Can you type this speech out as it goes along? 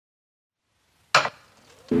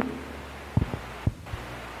Hi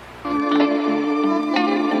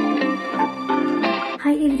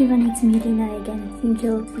everyone, it's me Lina again. Thank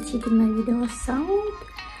you for checking my videos out.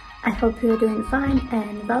 I hope you're doing fine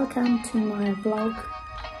and welcome to my vlog.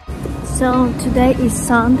 So today is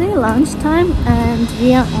Sunday lunchtime and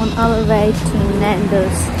we are on our way to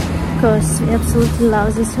Nando's because we absolutely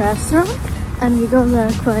love this restaurant and we go there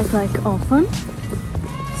quite often.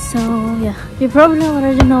 So yeah, you probably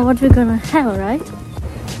already know what we're gonna have, right?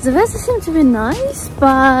 The weather seems to be nice,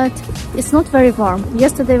 but it's not very warm.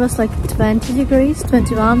 Yesterday was like 20 degrees,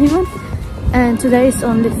 21 even, and today is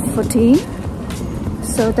only 14.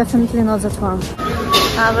 So definitely not that warm.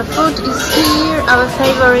 Our food is here, our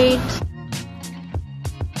favorite.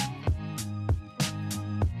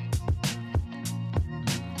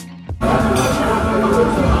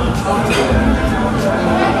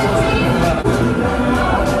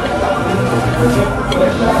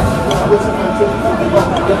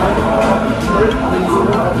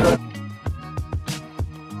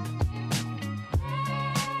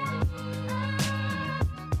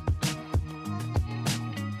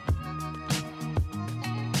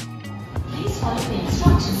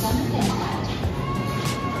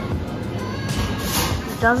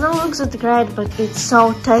 Doesn't look that great, but it's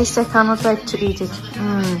so tasty. I cannot wait to eat it.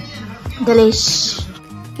 Delish.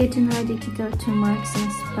 Getting ready to go to Marks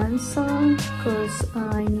and Spencer because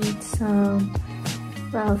I need some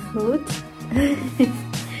food.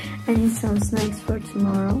 I need some snacks for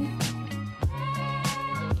tomorrow.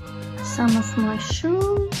 Some of my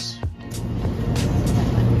shoes.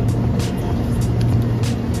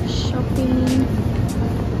 Shopping.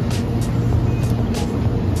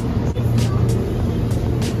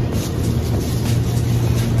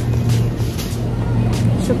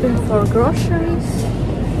 Shopping for groceries.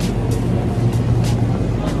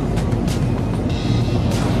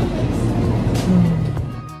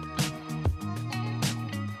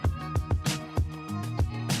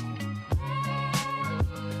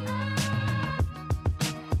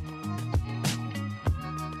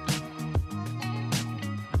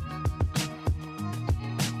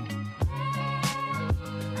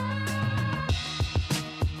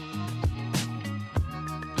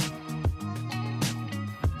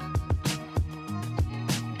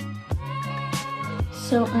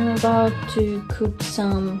 So I'm about to cook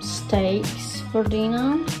some steaks for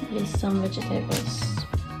dinner with some vegetables.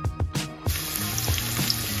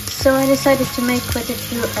 So I decided to make quite a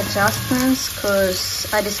few adjustments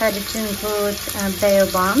because I decided to include bare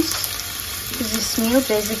buns. This meal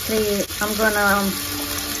basically I'm gonna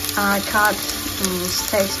cut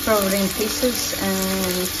steaks probably in pieces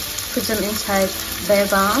and put them inside bare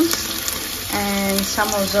buns and some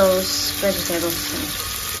of those vegetables.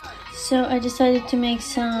 So I decided to make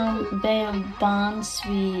some bare buns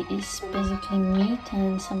with basically meat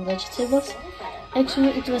and some vegetables. Actually,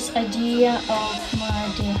 it was idea of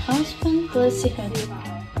my dear husband. Let's see how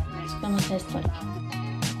it's gonna taste like.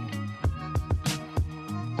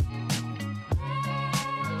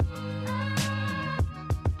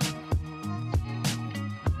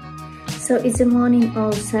 So it's the morning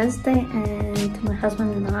of Thursday and my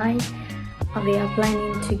husband and I we are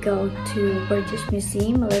planning to go to British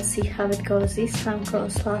Museum. Let's see how it goes this time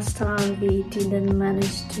because last time we didn't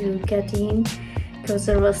manage to get in because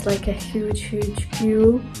there was like a huge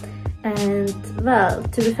queue and well,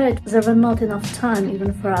 to be fair, there were not enough time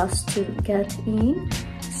even for us to get in.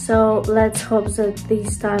 So let's hope that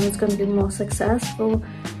this time it's going to be more successful.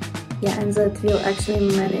 Yeah, and that we'll actually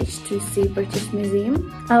manage to see British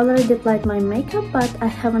Museum. I already applied my makeup, but I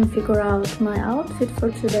haven't figured out my outfit for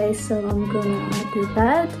today, so I'm gonna do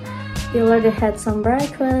that. We already had some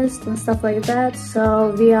breakfast and stuff like that,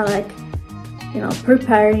 so we are like, you know,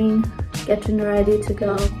 preparing, getting ready to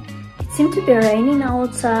go. It seemed to be raining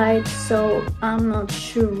outside, so I'm not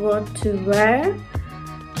sure what to wear.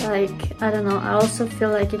 Like, I don't know, I also feel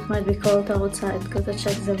like it might be cold outside. Gotta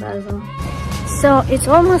check the weather. So it's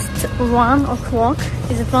almost 1 o'clock.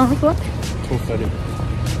 Is it 1 o'clock? 12:30.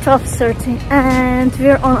 12:30, and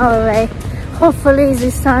we're on our way. Hopefully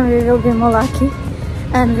this time we will be more lucky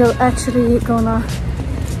and we'll actually gonna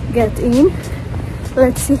get in.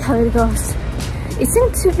 Let's see how it goes. It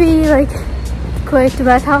seems to be like quite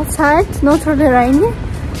wet outside, not really rainy,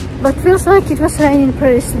 but feels like it was raining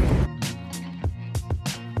previously.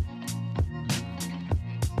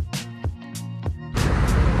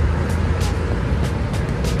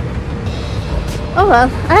 Oh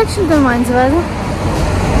well, I actually don't mind the weather.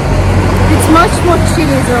 It's much more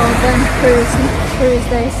chilly though than previous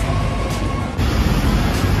days.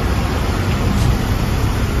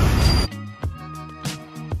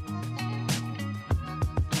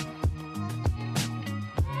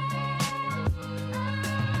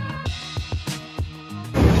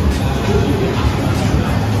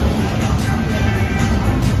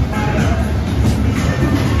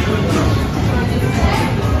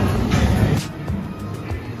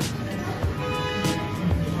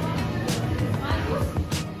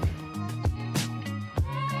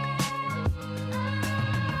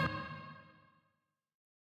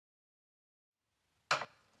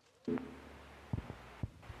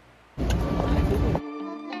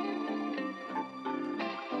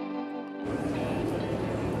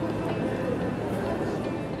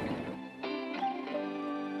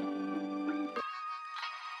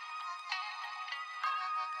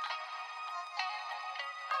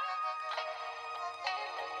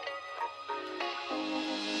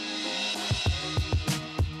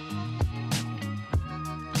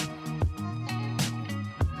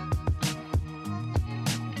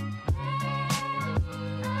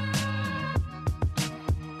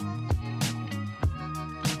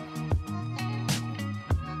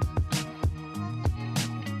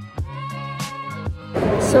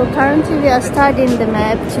 So currently we are studying the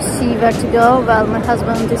map to see where to go. Well, my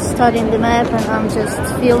husband is studying the map and I'm just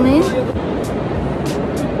filming.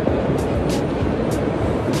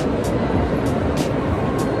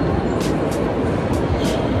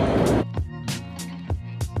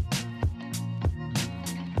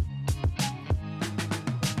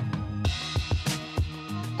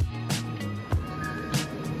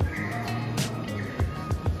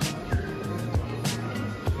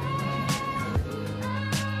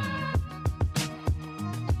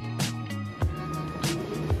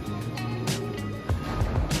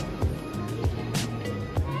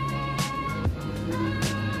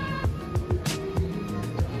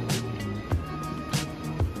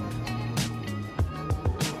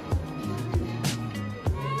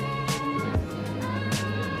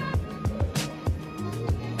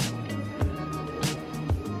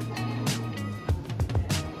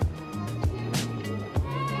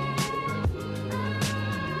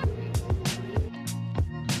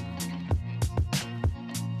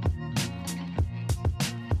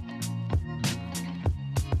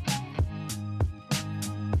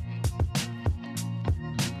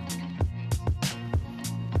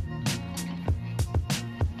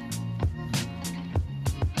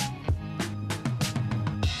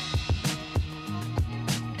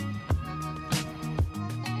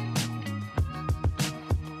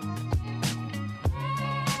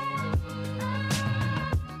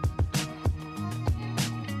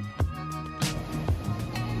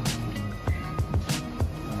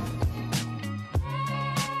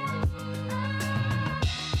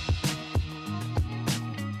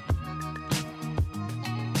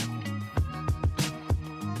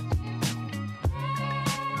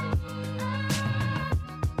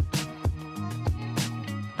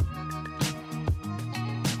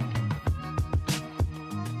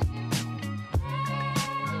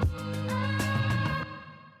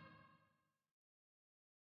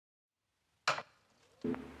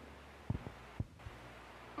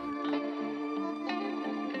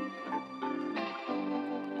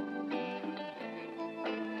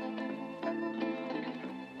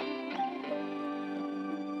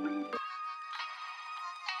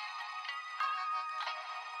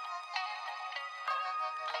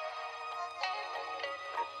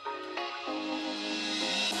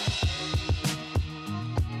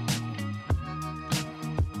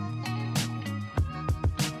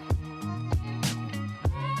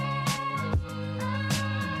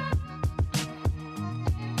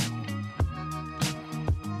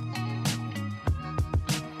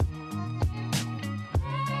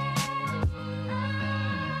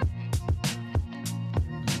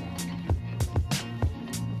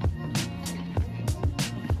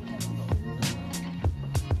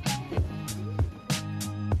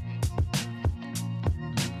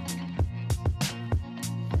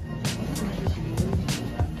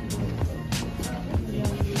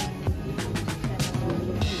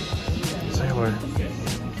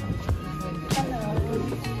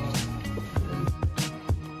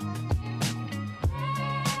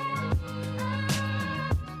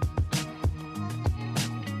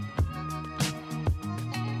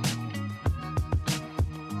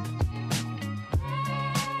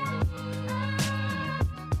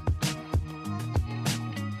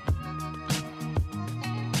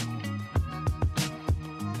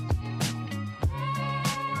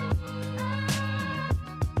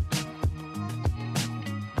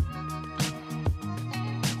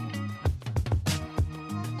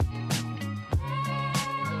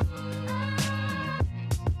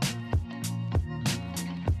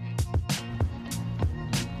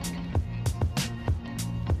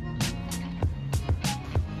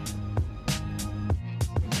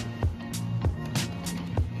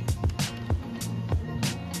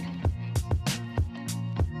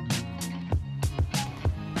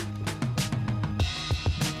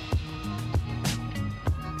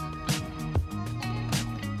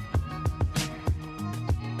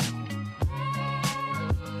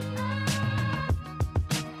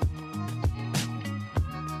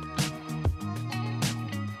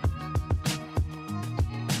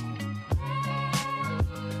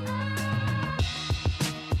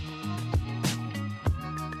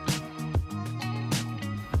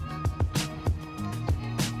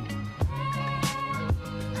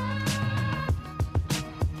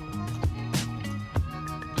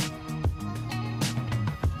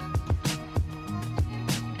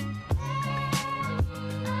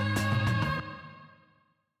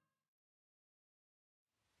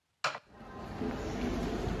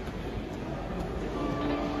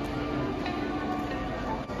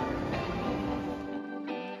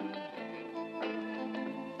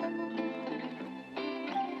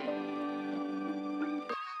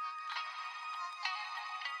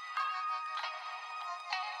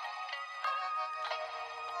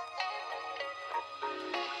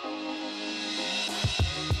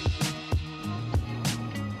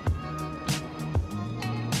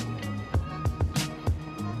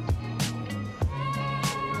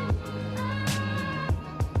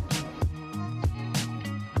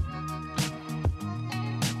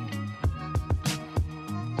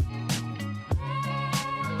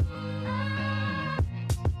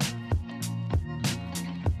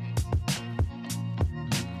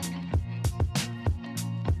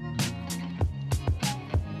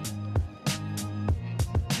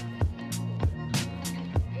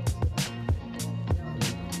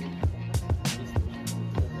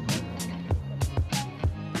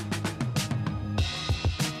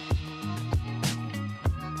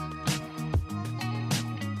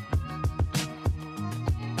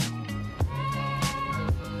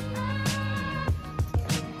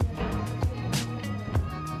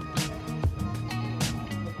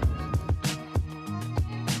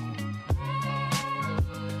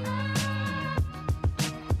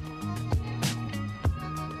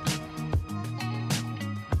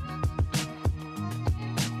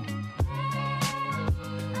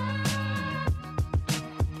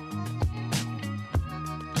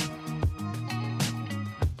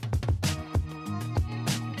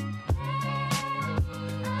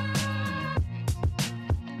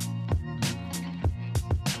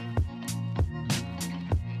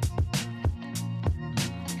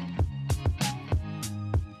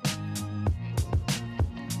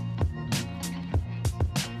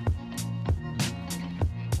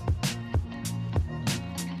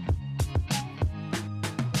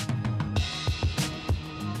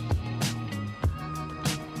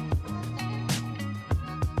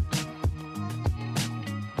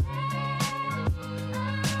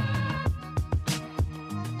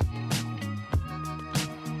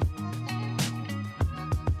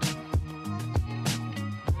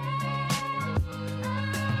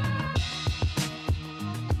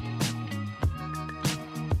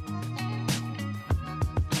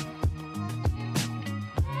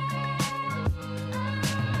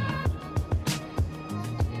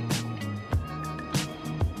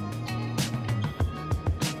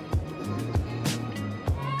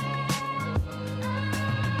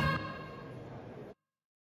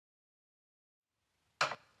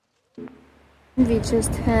 We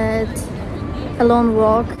just had a long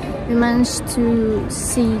walk. We managed to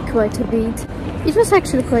see quite a bit. It was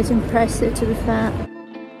actually quite impressive, to be fair.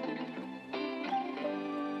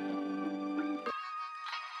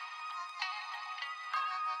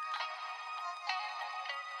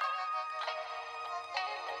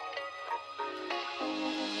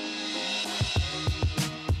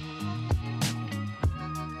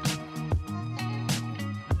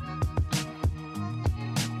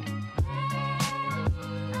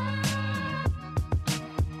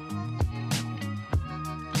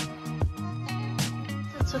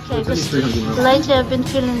 It's okay, because lately I've been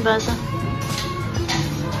feeling better.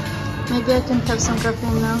 Maybe I can have some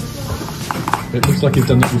caffeine now. It looks like you've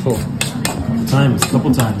done it before. A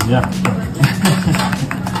couple times, yeah.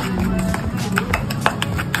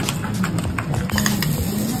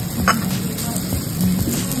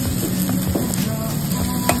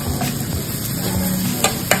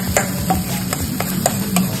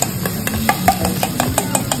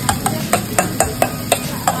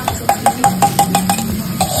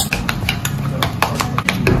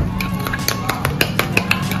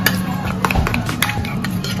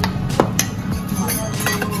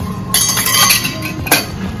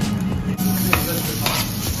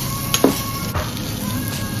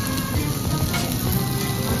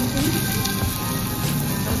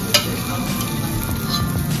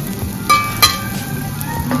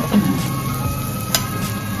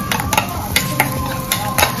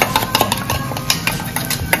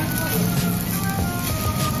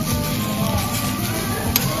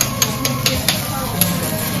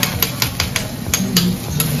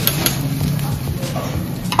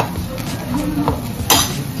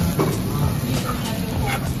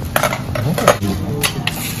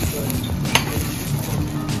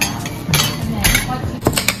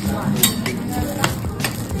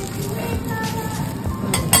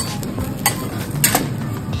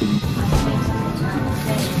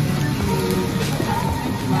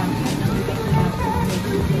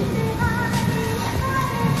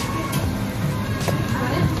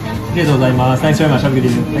 Thanks very much. Have a good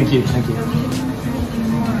evening. Thank you. Thank you.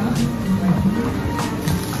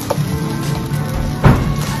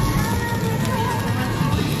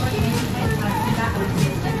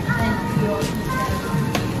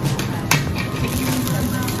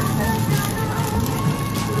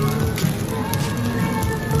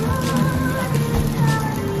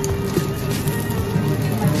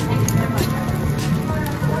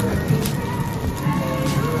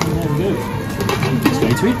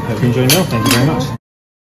 Very sweet. Hope you enjoy your meal. Thank you very much.